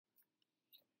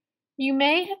You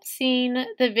may have seen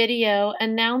the video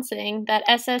announcing that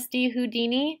SSD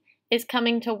Houdini is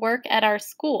coming to work at our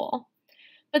school,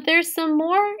 but there's some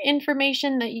more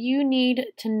information that you need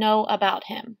to know about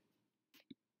him.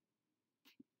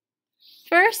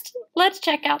 First, let's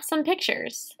check out some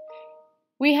pictures.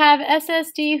 We have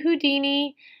SSD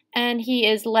Houdini, and he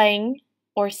is laying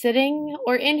or sitting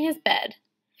or in his bed.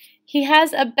 He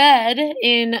has a bed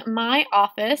in my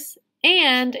office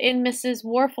and in Mrs.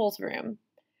 Warfel's room.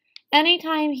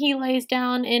 Anytime he lays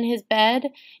down in his bed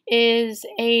is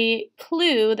a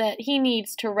clue that he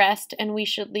needs to rest and we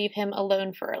should leave him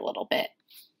alone for a little bit.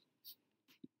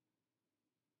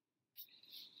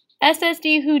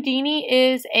 SSD Houdini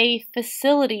is a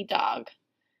facility dog.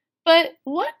 But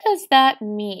what does that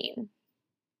mean?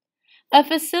 A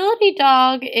facility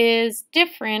dog is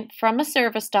different from a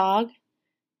service dog,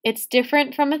 it's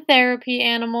different from a therapy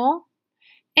animal,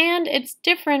 and it's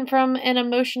different from an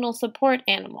emotional support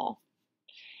animal.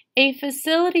 A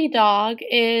facility dog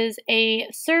is a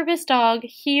service dog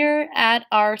here at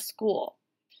our school,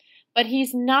 but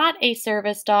he's not a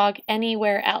service dog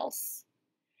anywhere else.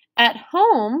 At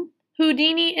home,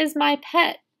 Houdini is my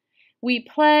pet. We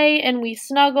play and we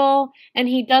snuggle, and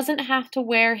he doesn't have to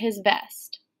wear his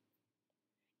vest.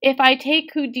 If I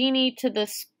take Houdini to the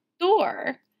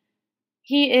store,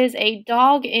 he is a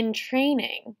dog in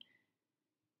training.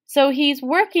 So he's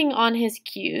working on his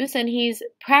cues and he's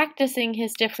practicing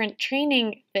his different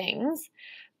training things,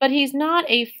 but he's not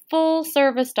a full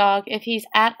service dog if he's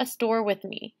at a store with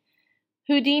me.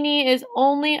 Houdini is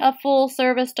only a full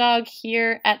service dog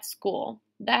here at school.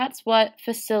 That's what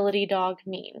facility dog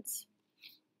means.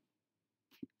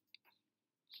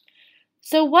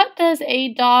 So what does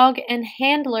a dog and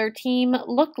handler team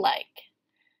look like?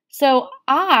 So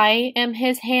I am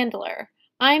his handler.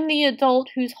 I'm the adult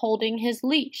who's holding his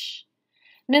leash.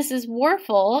 Mrs.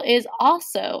 Warfel is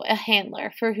also a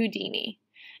handler for Houdini,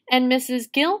 and Mrs.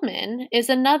 Gilman is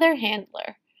another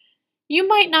handler. You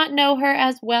might not know her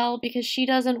as well because she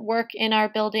doesn't work in our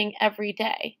building every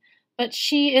day, but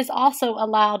she is also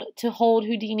allowed to hold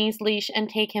Houdini's leash and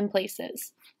take him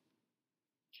places.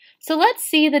 So let's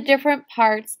see the different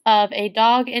parts of a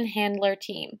dog and handler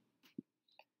team.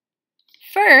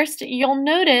 First, you'll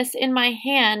notice in my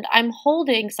hand I'm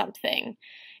holding something.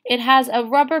 It has a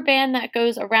rubber band that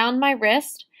goes around my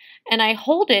wrist, and I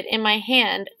hold it in my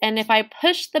hand, and if I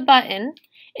push the button,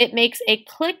 it makes a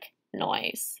click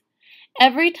noise.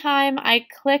 Every time I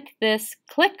click this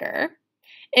clicker,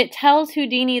 it tells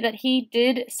Houdini that he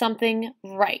did something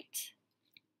right.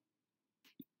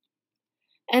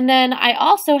 And then I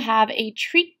also have a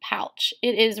treat pouch.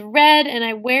 It is red and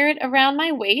I wear it around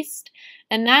my waist,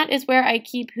 and that is where I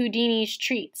keep Houdini's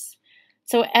treats.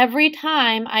 So every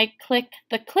time I click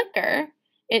the clicker,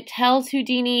 it tells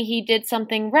Houdini he did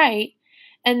something right,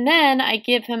 and then I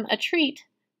give him a treat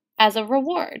as a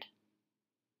reward.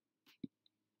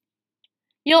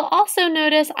 You'll also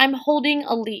notice I'm holding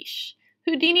a leash.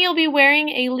 Houdini will be wearing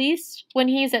a leash when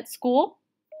he's at school.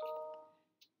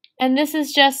 And this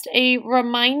is just a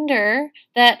reminder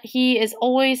that he is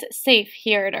always safe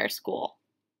here at our school.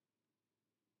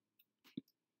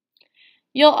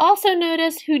 You'll also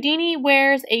notice Houdini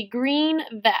wears a green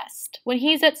vest. When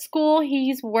he's at school,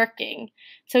 he's working.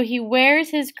 So he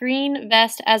wears his green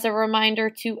vest as a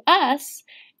reminder to us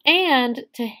and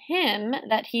to him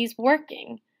that he's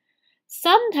working.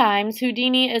 Sometimes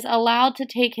Houdini is allowed to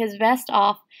take his vest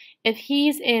off if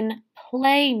he's in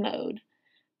play mode.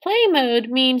 Play mode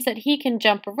means that he can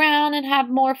jump around and have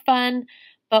more fun,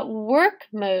 but work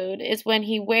mode is when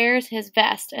he wears his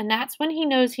vest, and that's when he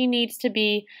knows he needs to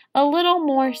be a little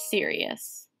more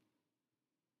serious.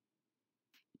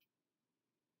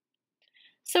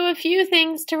 So a few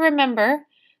things to remember.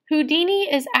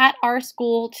 Houdini is at our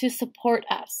school to support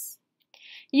us.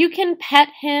 You can pet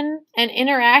him and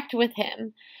interact with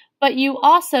him, but you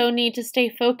also need to stay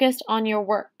focused on your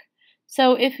work.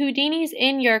 So if Houdini's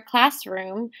in your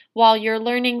classroom while you're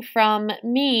learning from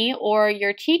me or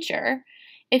your teacher,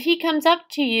 if he comes up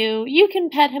to you, you can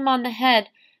pet him on the head,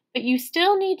 but you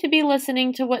still need to be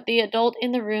listening to what the adult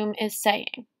in the room is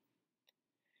saying.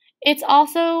 It's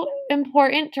also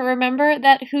important to remember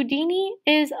that Houdini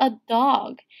is a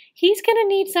dog. He's going to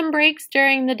need some breaks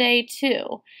during the day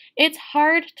too. It's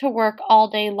hard to work all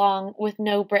day long with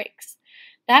no breaks.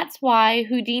 That's why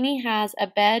Houdini has a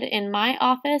bed in my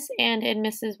office and in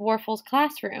Mrs. Warfel's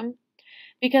classroom,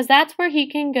 because that's where he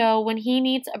can go when he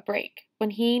needs a break, when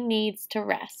he needs to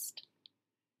rest.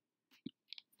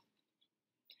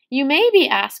 You may be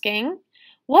asking,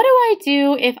 what do I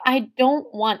do if I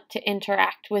don't want to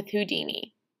interact with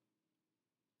Houdini?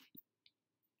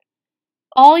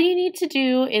 All you need to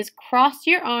do is cross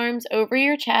your arms over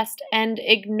your chest and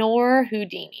ignore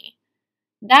Houdini.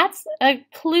 That's a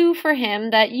clue for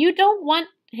him that you don't want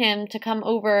him to come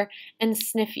over and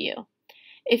sniff you.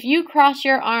 If you cross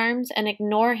your arms and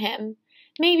ignore him,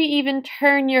 maybe even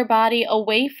turn your body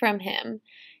away from him,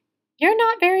 you're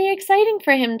not very exciting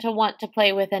for him to want to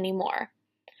play with anymore.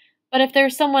 But if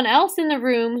there's someone else in the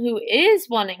room who is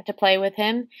wanting to play with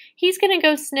him, he's going to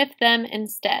go sniff them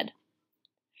instead.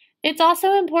 It's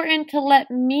also important to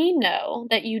let me know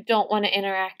that you don't want to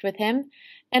interact with him,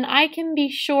 and I can be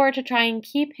sure to try and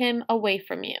keep him away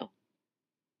from you.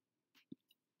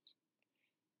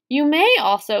 You may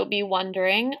also be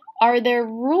wondering, are there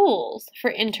rules for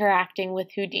interacting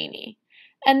with Houdini?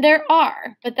 And there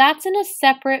are, but that's in a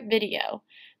separate video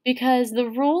because the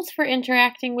rules for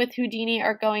interacting with Houdini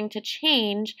are going to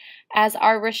change as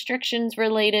our restrictions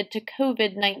related to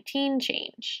COVID-19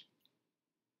 change.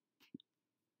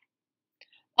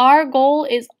 Our goal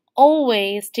is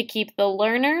always to keep the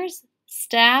learners,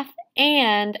 staff,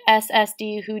 and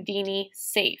SSD Houdini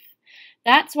safe.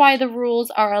 That's why the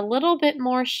rules are a little bit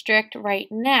more strict right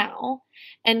now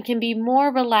and can be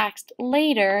more relaxed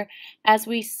later as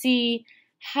we see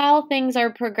how things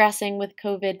are progressing with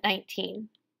COVID-19.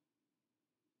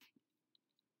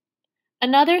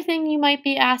 Another thing you might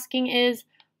be asking is,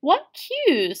 what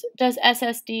cues does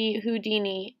SSD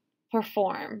Houdini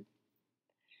perform?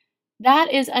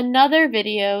 That is another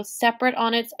video separate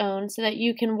on its own so that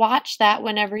you can watch that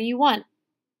whenever you want.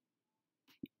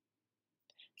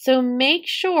 So make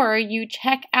sure you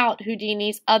check out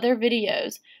Houdini's other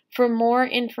videos for more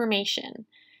information.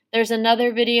 There's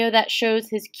another video that shows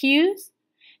his cues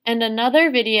and another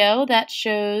video that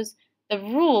shows the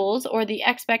rules or the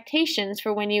expectations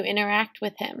for when you interact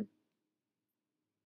with him.